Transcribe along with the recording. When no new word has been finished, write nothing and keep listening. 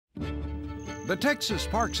The Texas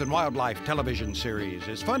Parks and Wildlife television series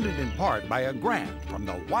is funded in part by a grant from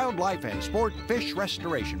the Wildlife and Sport Fish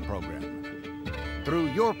Restoration Program.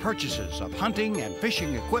 Through your purchases of hunting and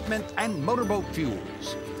fishing equipment and motorboat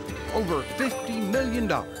fuels, over $50 million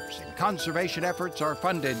in conservation efforts are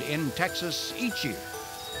funded in Texas each year.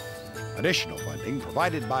 Additional funding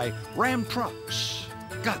provided by Ram Trucks.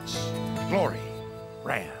 Guts, glory,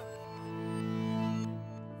 Ram.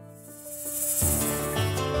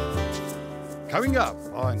 Coming up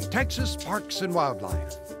on Texas Parks and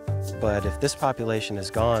Wildlife. But if this population is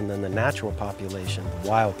gone, then the natural population, the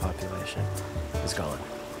wild population, is gone.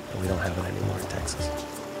 And we don't have it anymore in Texas.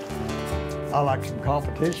 I like some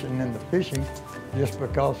competition in the fishing just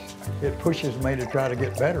because it pushes me to try to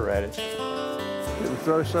get better at it. It would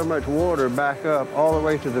throw so much water back up all the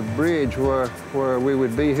way to the bridge where we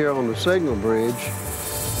would be here on the signal bridge.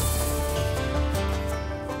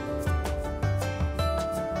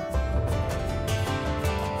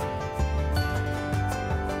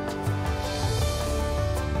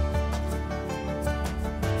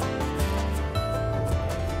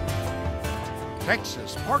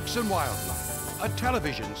 Texas Parks and Wildlife, a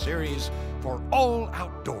television series for all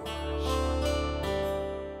outdoors.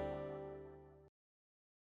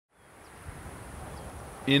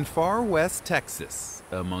 In far west Texas,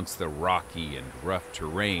 amongst the rocky and rough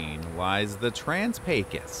terrain, lies the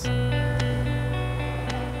Trans-Pecos.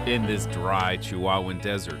 In this dry Chihuahuan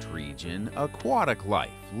desert region, aquatic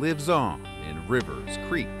life lives on in rivers,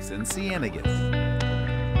 creeks, and cienagas.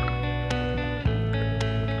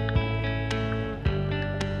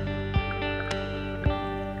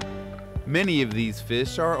 Many of these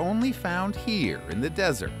fish are only found here in the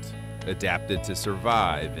desert, adapted to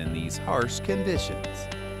survive in these harsh conditions.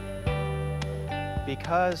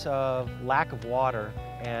 Because of lack of water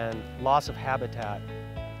and loss of habitat,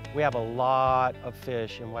 we have a lot of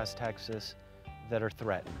fish in West Texas that are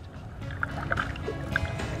threatened.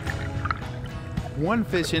 One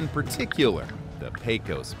fish in particular, the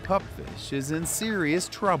Pecos pupfish, is in serious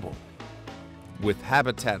trouble. With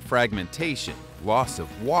habitat fragmentation, loss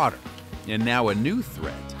of water, and now a new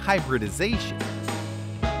threat, hybridization,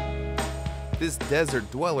 this desert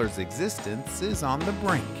dweller's existence is on the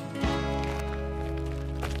brink.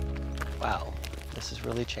 Wow, this has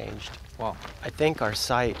really changed. Well, I think our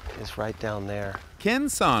site is right down there. Ken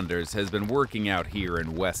Saunders has been working out here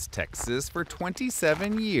in West Texas for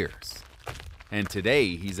 27 years. And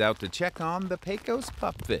today he's out to check on the Pecos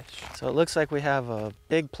pupfish. So it looks like we have a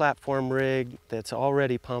big platform rig that's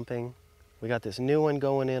already pumping. We got this new one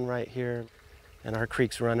going in right here, and our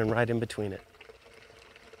creek's running right in between it.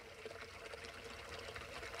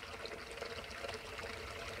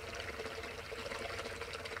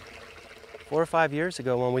 Four or 5 years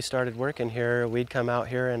ago when we started working here, we'd come out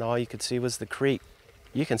here and all you could see was the creek.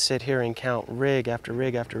 You can sit here and count rig after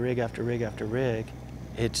rig after rig after rig after rig.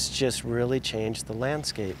 It's just really changed the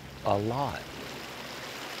landscape a lot.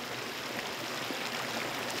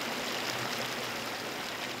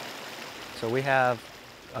 So we have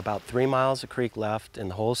about 3 miles of creek left in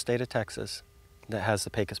the whole state of Texas that has the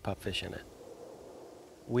Pecos pupfish in it.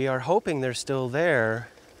 We are hoping they're still there,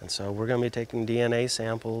 and so we're going to be taking DNA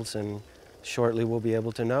samples, and shortly we'll be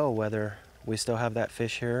able to know whether we still have that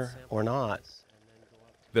fish here or not.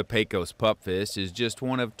 The Pecos pupfish is just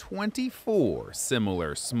one of 24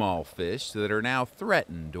 similar small fish that are now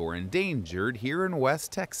threatened or endangered here in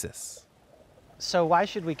West Texas. So why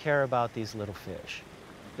should we care about these little fish?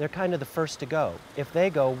 They're kind of the first to go. If they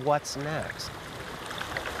go, what's next?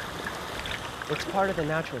 It's part of the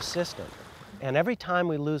natural system. And every time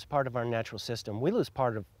we lose part of our natural system, we lose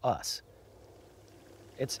part of us.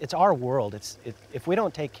 It's our world. If we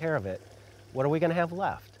don't take care of it, what are we going to have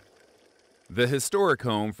left? The historic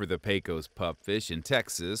home for the Pecos pupfish in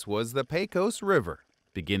Texas was the Pecos River,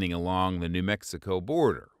 beginning along the New Mexico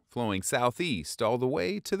border, flowing southeast all the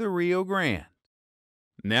way to the Rio Grande.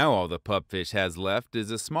 Now all the pupfish has left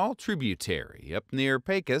is a small tributary up near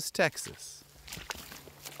Pecos, Texas.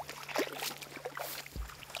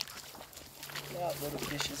 Yeah, little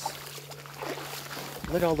fishes.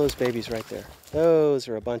 Look at all those babies right there. Those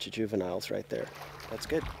are a bunch of juveniles right there. That's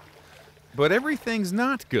good. But everything's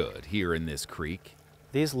not good here in this creek.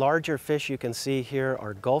 These larger fish you can see here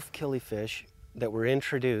are Gulf killifish that were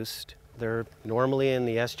introduced. They're normally in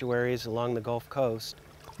the estuaries along the Gulf Coast.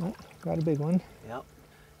 Oh, got a big one. Yep.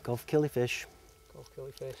 Gulf killifish. Gulf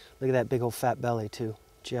killifish. Look at that big old fat belly too.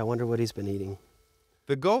 Gee, I wonder what he's been eating.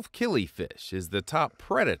 The Gulf killifish is the top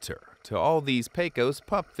predator to all these Pecos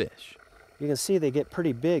pupfish. You can see they get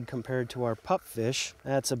pretty big compared to our pupfish.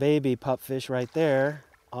 That's a baby pupfish right there.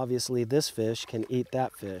 Obviously this fish can eat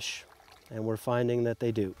that fish. and we're finding that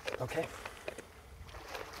they do. Okay.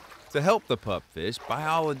 To help the pupfish,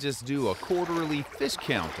 biologists do a quarterly fish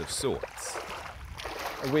count of sorts.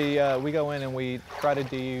 We go in and we try to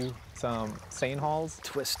do some seine hauls.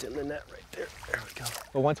 Twist in the net right there. There we go.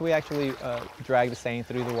 But once we actually drag the seine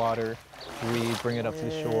through the water, we bring it up to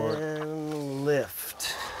the shore. And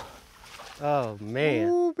lift. Oh, man.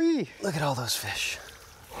 Ooh-wee. Look at all those fish.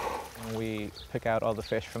 And we pick out all the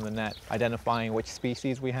fish from the net, identifying which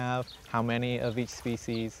species we have, how many of each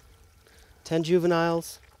species. 10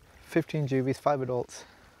 juveniles. 15 juvies, 5 adults.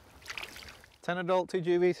 10 adult, 2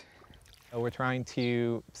 juvies. We're trying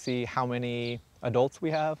to see how many adults we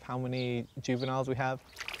have, how many juveniles we have,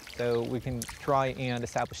 so we can try and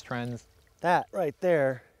establish trends. That right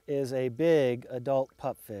there is a big adult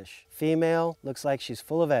pupfish. Female, looks like she's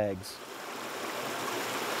full of eggs.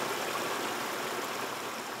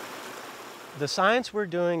 The science we're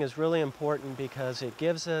doing is really important because it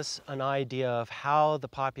gives us an idea of how the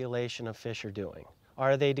population of fish are doing.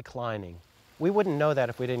 Are they declining? We wouldn't know that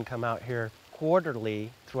if we didn't come out here quarterly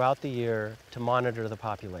throughout the year to monitor the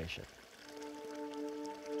population.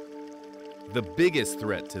 The biggest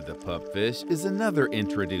threat to the pupfish is another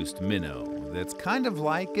introduced minnow that's kind of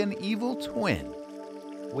like an evil twin.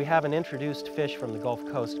 We have an introduced fish from the Gulf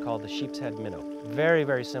Coast called the sheep's head minnow. Very,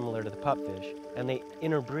 very similar to the pupfish, and they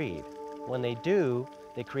interbreed. When they do,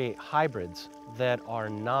 they create hybrids that are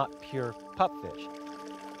not pure pupfish.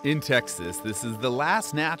 In Texas, this is the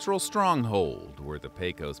last natural stronghold where the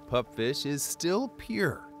Pecos pupfish is still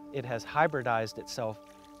pure. It has hybridized itself,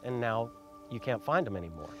 and now you can't find them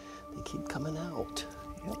anymore. They keep coming out.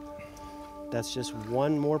 Yep. That's just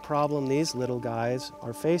one more problem these little guys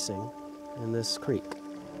are facing in this creek.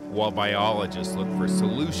 While biologists look for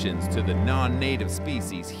solutions to the non-native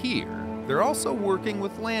species here, they're also working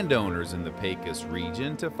with landowners in the Pecos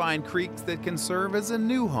region to find creeks that can serve as a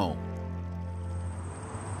new home.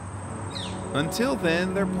 Until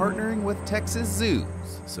then, they're partnering with Texas zoos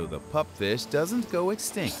so the pupfish doesn't go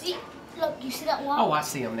extinct. See, look, you see that wall? Oh, I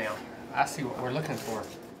see them now. I see what we're looking for.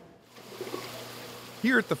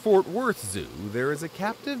 Here at the Fort Worth Zoo, there is a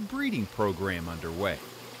captive breeding program underway.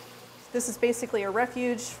 This is basically a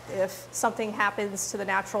refuge if something happens to the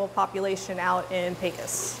natural population out in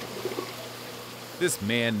Pecos. This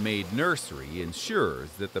man-made nursery ensures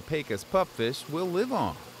that the Pecos pupfish will live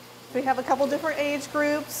on. We have a couple different age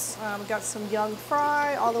groups. We've got some young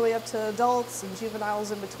fry all the way up to adults and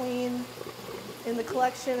juveniles in between. In the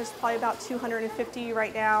collection, there's probably about 250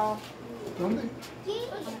 right now.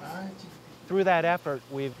 Through that effort,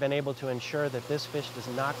 we've been able to ensure that this fish does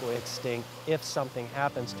not go extinct if something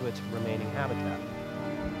happens to its remaining habitat.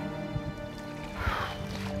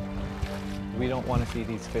 We don't want to see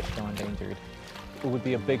these fish go endangered. It would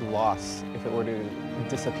be a big loss if it were to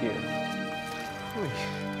disappear.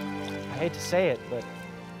 I hate to say it, but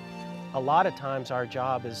a lot of times our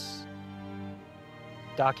job is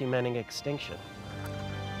documenting extinction.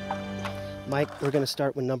 Mike, we're going to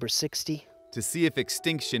start with number 60. To see if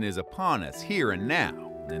extinction is upon us here and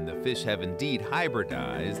now, and the fish have indeed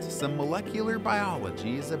hybridized, some molecular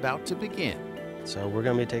biology is about to begin. So we're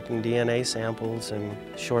going to be taking DNA samples, and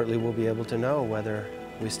shortly we'll be able to know whether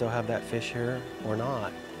we still have that fish here or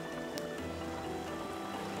not.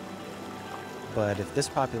 But if this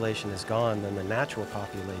population is gone, then the natural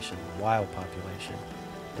population, the wild population,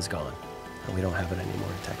 is gone. And we don't have it anymore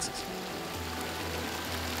in Texas.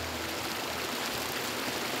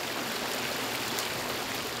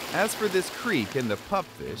 As for this creek and the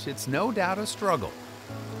pupfish, it's no doubt a struggle.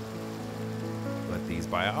 But these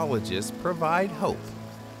biologists provide hope.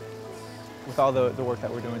 With all the work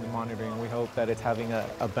that we're doing, the monitoring, we hope that it's having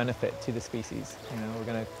a benefit to the species. You know, we're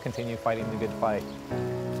going to continue fighting the good fight.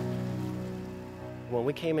 When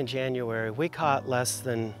we came in January, we caught less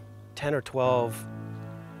than 10 or 12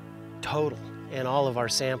 total in all of our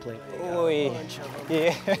sampling.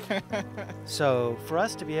 Yeah. So for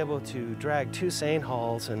us to be able to drag 2 seine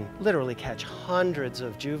hauls and literally catch hundreds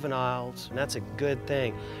of juveniles, and that's a good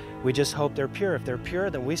thing. We just hope they're pure. If they're pure,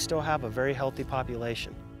 then we still have a very healthy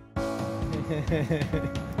population.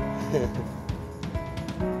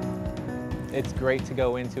 It's great to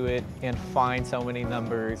go into it and find so many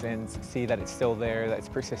numbers and see that it's still there, that it's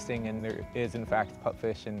persisting, and there is in fact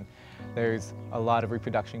pupfish, and there's a lot of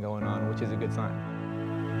reproduction going on, which is a good sign.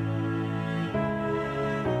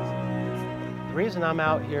 The reason I'm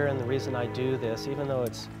out here and the reason I do this, even though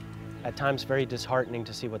it's at times very disheartening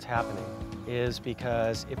to see what's happening, is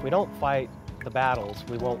because if we don't fight the battles,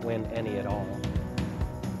 we won't win any at all.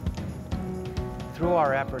 Through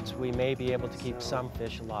our efforts, we may be able to keep some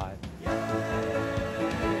fish alive.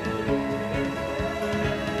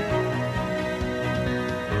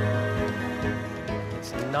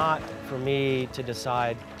 not for me to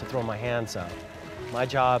decide to throw my hands up. My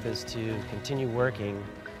job is to continue working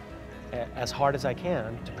as hard as I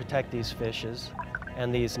can to protect these fishes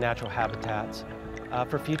and these natural habitats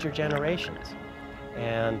for future generations.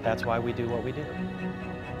 And that's why we do what we do.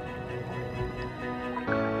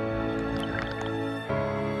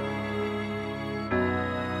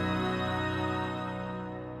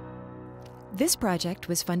 This project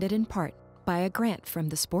was funded in part by a grant from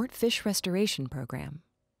the Sport Fish Restoration Program.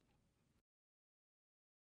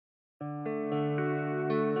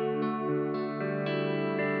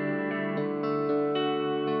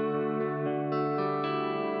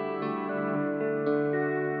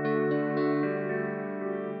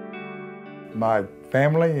 My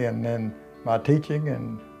family and then my teaching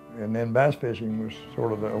and then bass fishing was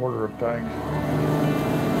sort of the order of things.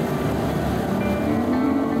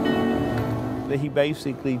 He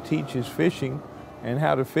basically teaches fishing and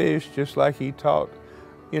how to fish just like he taught,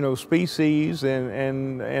 species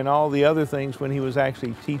and all the other things when he was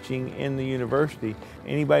actually teaching in the university.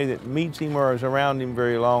 Anybody that meets him or is around him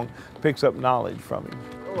very long picks up knowledge from him.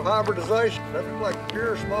 Oh, hybridization, that looks like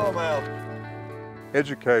pure smallmouth.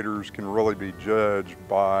 Educators can really be judged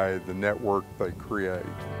by the network they create.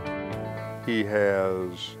 He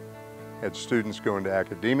has had students go into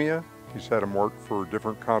academia. He's had them work for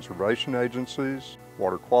different conservation agencies,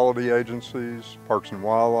 water quality agencies, Parks and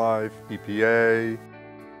Wildlife, EPA.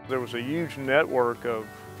 There was a huge network of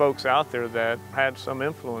folks out there that had some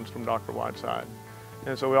influence from Dr. Whiteside.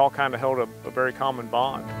 And so we all kind of held a very common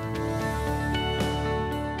bond.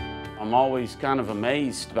 I'm always kind of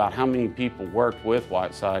amazed about how many people worked with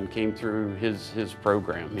Whiteside and came through his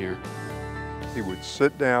program here. He would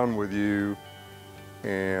sit down with you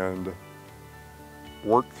and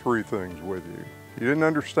work through things with you. You didn't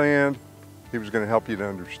understand, he was going to help you to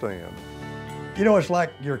understand. It's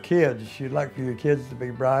like your kids. You'd like for your kids to be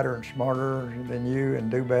brighter and smarter than you and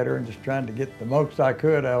do better, and just trying to get the most I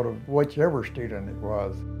could out of whichever student it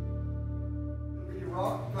was. You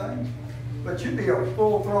rock things, but you'd be a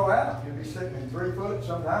full throw out. You'd be sitting in 3 foot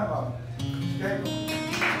sometime.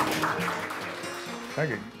 I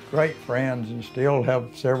get great friends and still have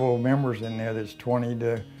several members in there that's 20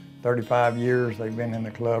 to 35 years they've been in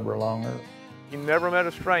the club or longer. He never met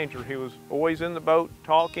a stranger. He was always in the boat,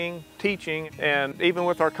 talking, teaching, and even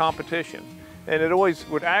with our competition. And it always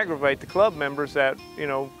would aggravate the club members that,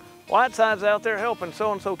 Whiteside's out there helping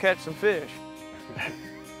so-and-so catch some fish.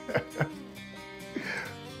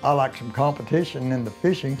 I like some competition in the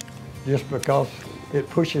fishing just because it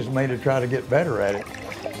pushes me to try to get better at it.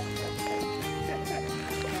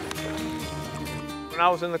 When I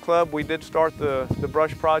was in the club, we did start the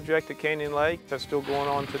brush project at Canyon Lake. That's still going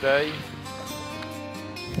on today.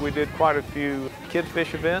 We did quite a few kid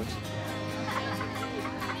fish events.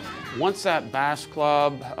 Once that bass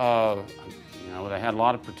club, they had a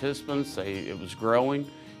lot of participants, it was growing.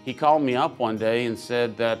 He called me up one day and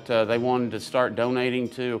said that they wanted to start donating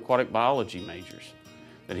to aquatic biology majors,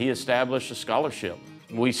 that he established a scholarship.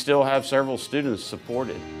 We still have several students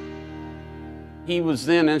supported. He was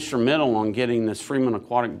then instrumental on getting this Freeman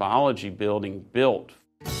Aquatic Biology building built.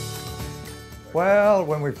 Well,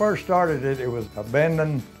 when we first started it, it was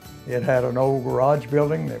abandoned. It had an old garage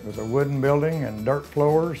building that was a wooden building and dirt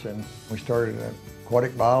floors, and we started an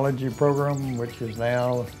aquatic biology program, which is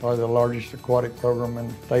now probably the largest aquatic program in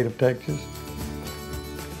the state of Texas.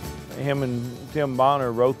 Him and Tim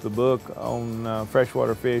Bonner wrote the book on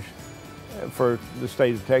freshwater fish for the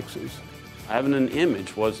state of Texas. Having an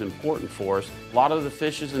image was important for us. A lot of the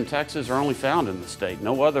fishes in Texas are only found in the state.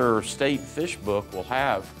 No other state fish book will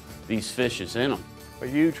have these fishes in them. A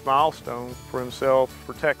huge milestone for himself,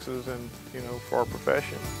 for Texas, and for our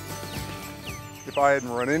profession. If I hadn't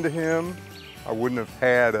run into him, I wouldn't have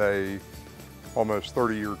had a almost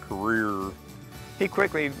 30-year career. He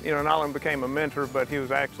quickly, not only became a mentor, but he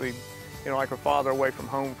was actually, like a father away from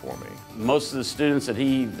home for me. Most of the students that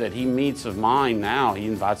he meets of mine now, he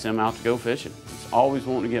invites them out to go fishing. He's always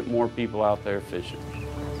wanting to get more people out there fishing.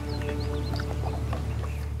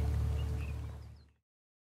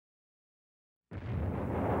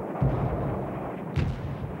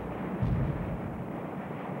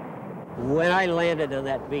 When I landed on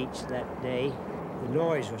that beach that day, the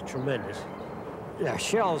noise was tremendous. The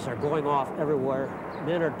shells are going off everywhere.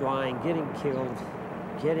 Men are dying, getting killed,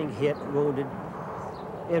 getting hit, wounded.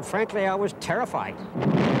 And frankly, I was terrified.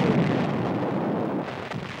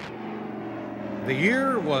 The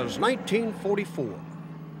year was 1944.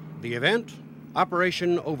 The event,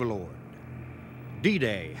 Operation Overlord.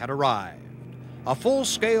 D-Day had arrived, a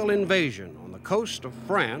full-scale invasion on the coast of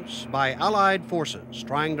France by Allied forces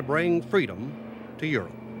trying to bring freedom to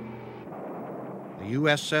Europe. the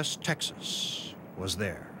USS Texas was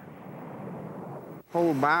there.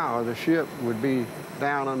 Whole bow of the ship would be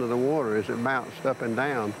down under the water as it bounced up and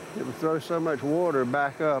down. It would throw so much water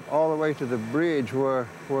back up all the way to the bridge where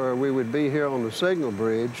we would be here on the signal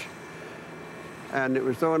bridge. And it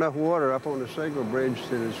would throw enough water up on the signal bridge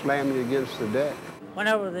that it slammed you against the deck.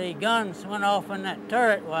 Whenever the guns went off in that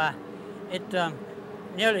turret, why, it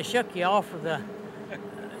nearly shook you off of the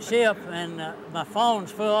ship, and my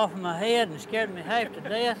phones flew off of my head and scared me half to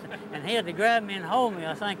death, and he had to grab me and hold me,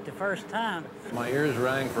 I think, the first time. My ears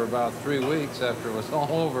rang for about 3 weeks after it was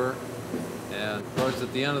all over, and of course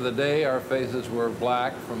at the end of the day our faces were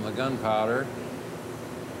black from the gunpowder,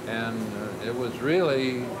 and it was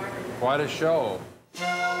really quite a show.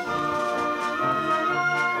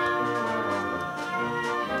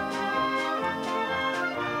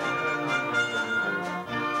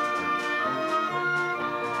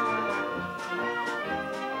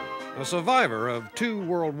 A survivor of 2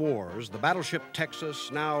 world wars, the Battleship Texas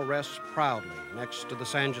now rests proudly next to the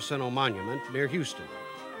San Jacinto Monument near Houston.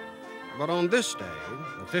 But on this day,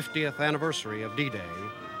 the 50th anniversary of D-Day,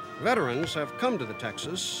 veterans have come to the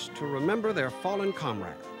Texas to remember their fallen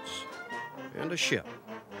comrades and a ship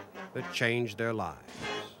that changed their lives.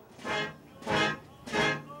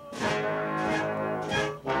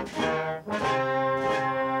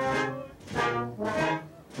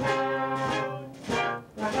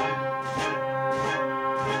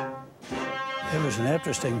 It was an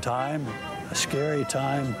interesting time, a scary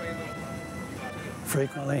time,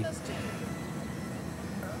 frequently.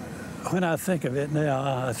 When I think of it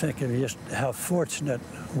now, I think of just how fortunate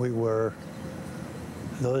we were,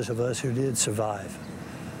 those of us who did survive,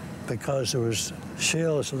 because there was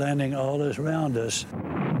shells landing all around us.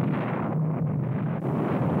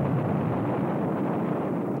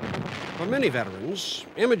 For many veterans,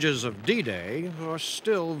 images of D-Day are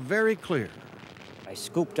still very clear. I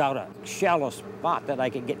scooped out a shallow spot that I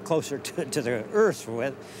could get closer to the earth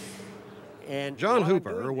with. And John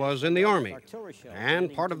Hooper was in the Army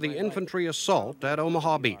and part of the infantry assault at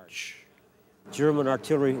Omaha Beach. German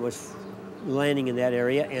artillery was landing in that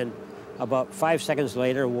area, and about 5 seconds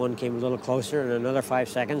later, one came a little closer, and another 5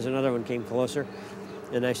 seconds, another one came closer.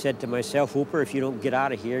 And I said to myself, Hooper, if you don't get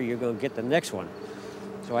out of here, you're going to get the next one.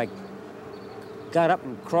 So I got up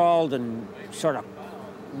and crawled and sort of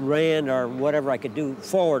ran, or whatever I could do,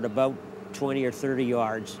 forward about 20 or 30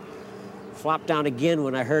 yards. Flopped down again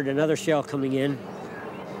when I heard another shell coming in,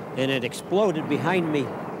 and it exploded behind me.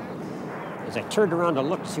 As I turned around to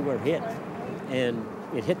look to see where it hit, and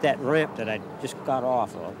it hit that ramp that I just got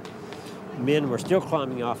off of. Men were still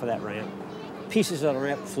climbing off of that ramp. Pieces of the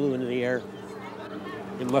ramp flew into the air.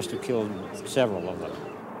 It must have killed several of them.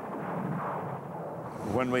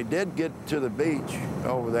 When we did get to the beach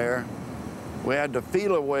over there, we had to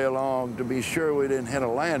feel our way along to be sure we didn't hit a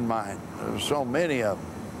landmine. There were so many of them.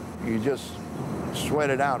 You just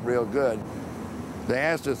sweat it out real good. They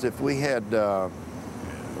asked us if we had,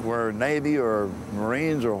 were Navy or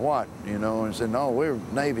Marines or what, you know, and said, no, we're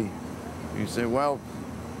Navy. You said, well,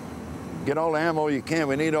 get all the ammo you can.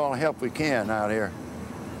 We need all the help we can out here.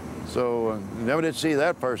 So never did see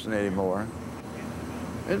that person anymore.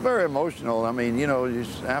 It's very emotional. I mean, you know,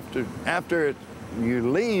 just after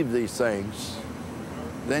you leave these things,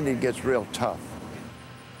 then it gets real tough.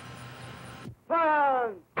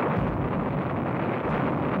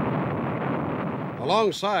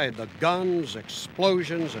 Alongside the guns,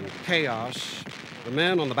 explosions, and chaos, the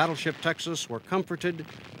men on the Battleship Texas were comforted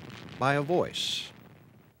by a voice,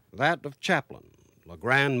 that of Chaplain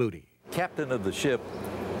LeGrand Moody. Captain of the ship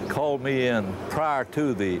called me in prior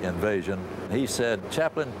to the invasion. He said,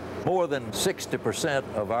 Chaplain, more than 60%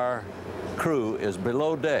 of our crew is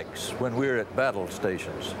below decks when we're at battle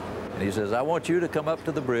stations. And he says, I want you to come up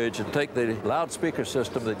to the bridge and take the loudspeaker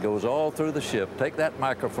system that goes all through the ship, take that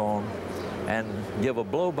microphone, and give a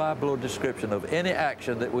blow-by-blow description of any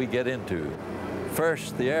action that we get into.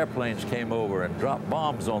 First, the airplanes came over and dropped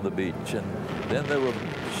bombs on the beach, and then there were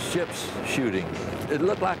ships shooting. It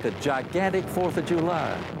looked like a gigantic 4th of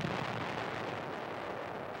July.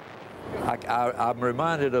 I'm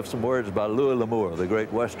reminded of some words by Louis L'Amour, the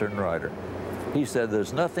great Western writer. He said,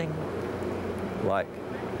 there's nothing like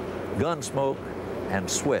gun smoke and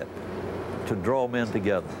sweat to draw men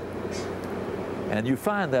together. And you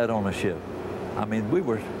find that on a ship. I mean,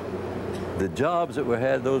 the jobs that we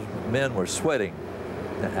had, those men were sweating,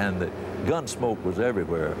 and the gun smoke was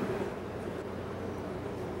everywhere.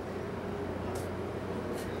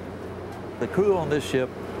 The crew on this ship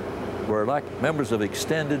were like members of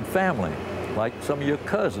extended family, like some of your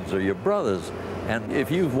cousins or your brothers. And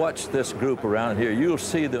if you've watched this group around here, you'll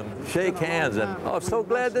see them shake hands and, oh, I'm so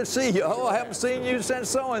glad to see you. Oh, I haven't seen you since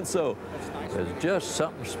so-and-so. There's just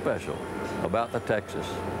something special about the Texas.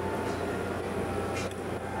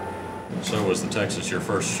 So was the Texas your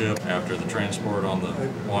first ship after the transport on the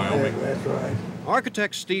Wyoming? That's right.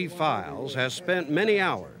 Architect Steve Files has spent many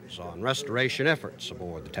hours on restoration efforts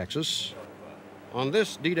aboard the Texas. On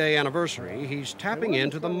this D-Day anniversary, he's tapping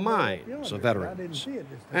into the minds of veterans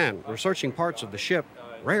and researching parts of the ship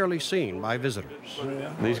rarely seen by visitors.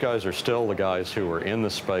 These guys are still the guys who were in the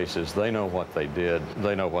spaces. They know what they did.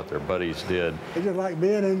 They know what their buddies did. It's just like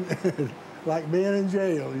being in, like being in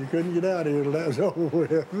jail. You couldn't get out of here till that was over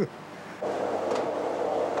with.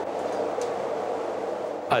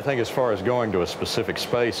 I think as far as going to a specific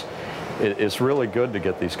space, it's really good to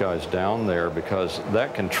get these guys down there because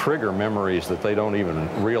that can trigger memories that they don't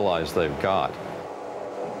even realize they've got.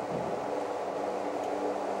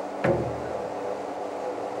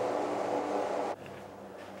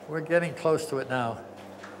 We're getting close to it now.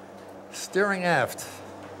 Steering aft,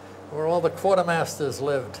 where all the quartermasters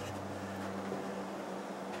lived.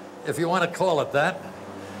 If you want to call it that.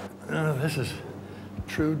 This is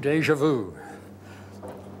true déjà vu.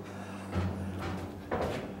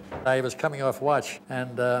 I was coming off watch,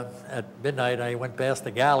 and at midnight I went past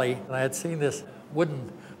the galley, and I had seen this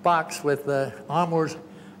wooden box with Armour's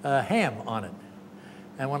ham on it.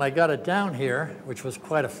 And when I got it down here, which was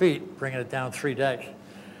quite a feat, bringing it down 3 decks,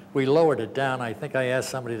 we lowered it down. I think I asked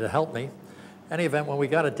somebody to help me. In any event, when we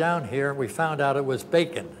got it down here, we found out it was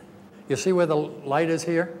bacon. You see where the light is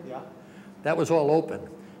here? Yeah. That was all open.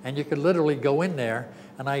 And you could literally go in there,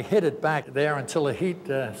 and I hid it back there until the heat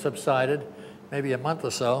subsided, maybe a month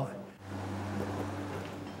or so.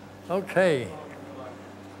 Okay.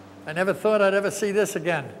 I never thought I'd ever see this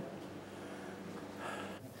again.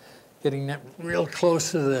 Getting real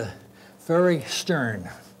close to the very stern.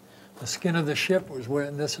 The skin of the ship was where,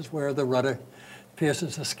 and this is where the rudder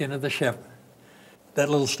pierces the skin of the ship. That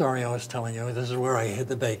little story I was telling you, this is where I hid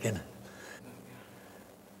the bacon.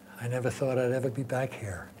 I never thought I'd ever be back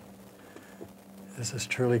here. This is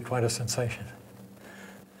truly quite a sensation.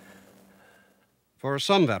 For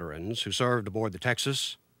some veterans who served aboard the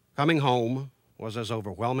Texas, coming home was as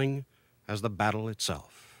overwhelming as the battle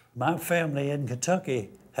itself. My family in Kentucky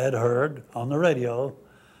had heard on the radio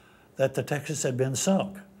that the Texas had been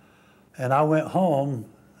sunk. And I went home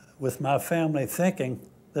with my family thinking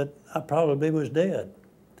that I probably was dead.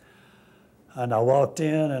 And I walked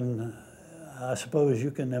in, and I suppose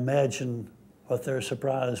you can imagine what their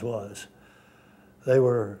surprise was. They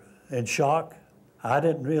were in shock. I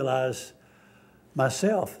didn't realize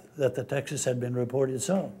myself that the Texas had been reported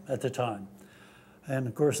sunk at the time. And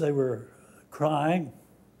of course they were crying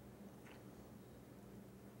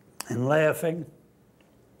and laughing.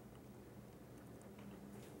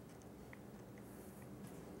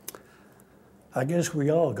 I guess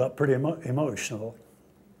we all got pretty emotional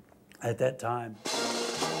at that time.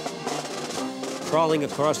 Crawling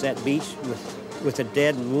across that beach with the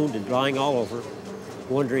dead and wounded lying all over,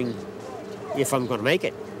 wondering if I'm going to make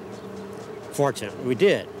it. Fortunately, we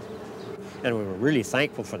did. And we were really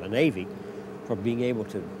thankful for the Navy for being able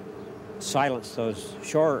to silence those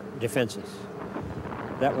shore defenses.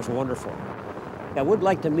 That was wonderful. I would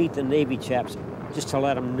like to meet the Navy chaps just to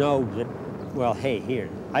let them know that, well, hey, here,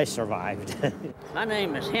 I survived. My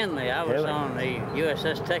name is Henley. I was on the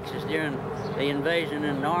USS Texas during the invasion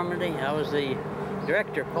in Normandy. I was the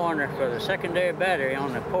director corner for the secondary battery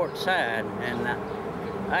on the port side, and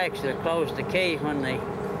I actually closed the key when the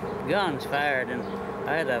guns fired, and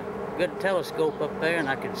I had a good telescope up there, and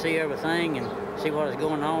I could see everything and see what was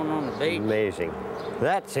going on the beach. Amazing.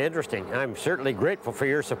 That's interesting. I'm certainly grateful for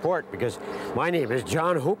your support, because my name is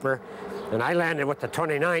John Hooper, and I landed with the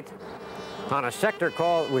 29th on a sector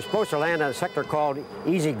called, we were supposed to land on a sector called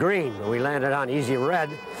Easy Green. We landed on Easy Red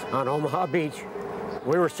on Omaha Beach.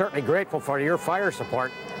 We were certainly grateful for your fire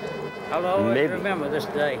support. I'll always remember this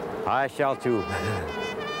day. I shall too.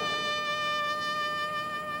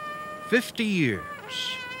 50 years,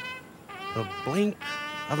 the blink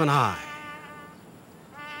of an eye,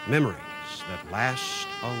 memories that last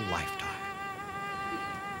a lifetime.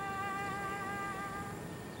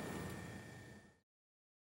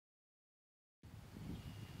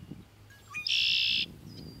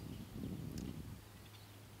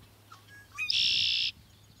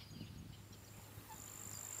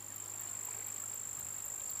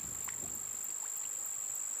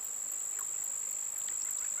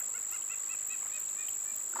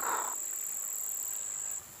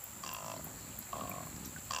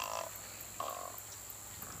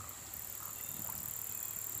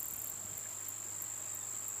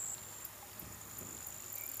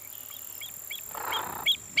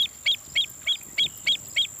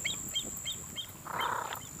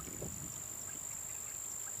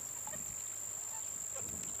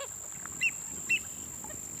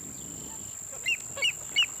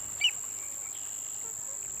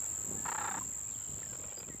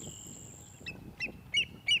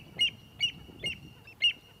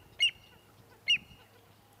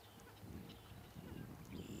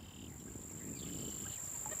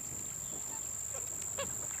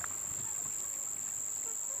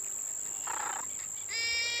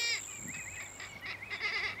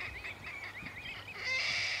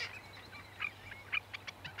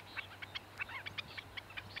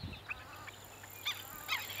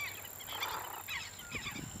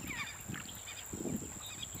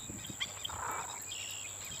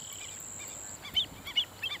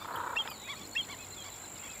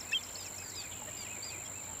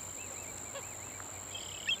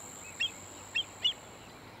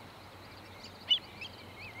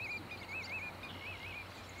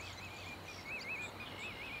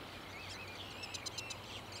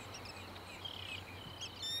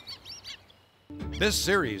 This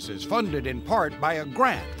series is funded in part by a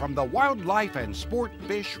grant from the Wildlife and Sport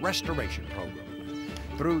Fish Restoration Program.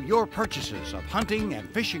 Through your purchases of hunting and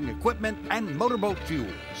fishing equipment and motorboat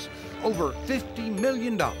fuels, over $50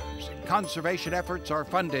 million in conservation efforts are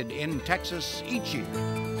funded in Texas each year.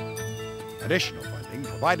 Additional funding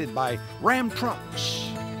provided by Ram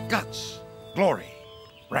Trucks. Guts, glory,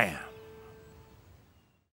 Ram.